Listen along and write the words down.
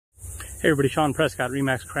Hey everybody, Sean Prescott,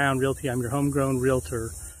 Remax Crown Realty. I'm your homegrown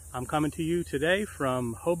realtor. I'm coming to you today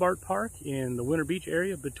from Hobart Park in the Winter Beach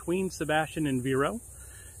area between Sebastian and Vero.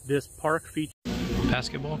 This park features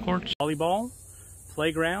basketball courts, volleyball,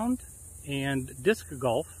 playground, and disc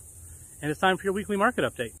golf. And it's time for your weekly market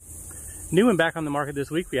update. New and back on the market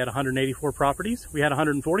this week, we had 184 properties. We had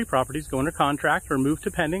 140 properties go under contract or move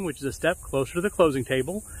to pending, which is a step closer to the closing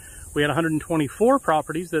table. We had 124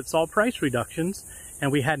 properties that saw price reductions, and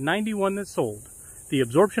we had 91 that sold. The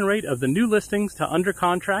absorption rate of the new listings to under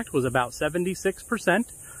contract was about 76%.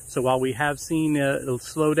 So while we have seen a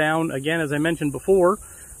slowdown, again, as I mentioned before,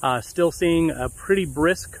 still seeing a pretty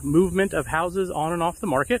brisk movement of houses on and off the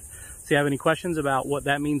market. So if you have any questions about what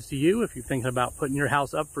that means to you, if you're thinking about putting your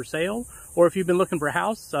house up for sale, or if you've been looking for a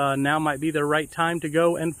house, now might be the right time to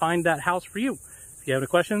go and find that house for you. If you have any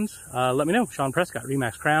questions, let me know. Sean Prescott,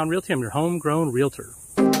 Remax Crown Realty. I'm your homegrown realtor.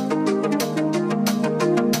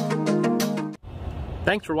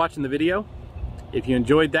 Thanks for watching the video. If you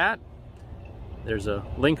enjoyed that, there's a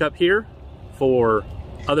link up here for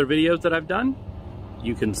other videos that I've done.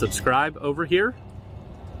 You can subscribe over here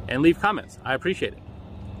and leave comments. I appreciate it.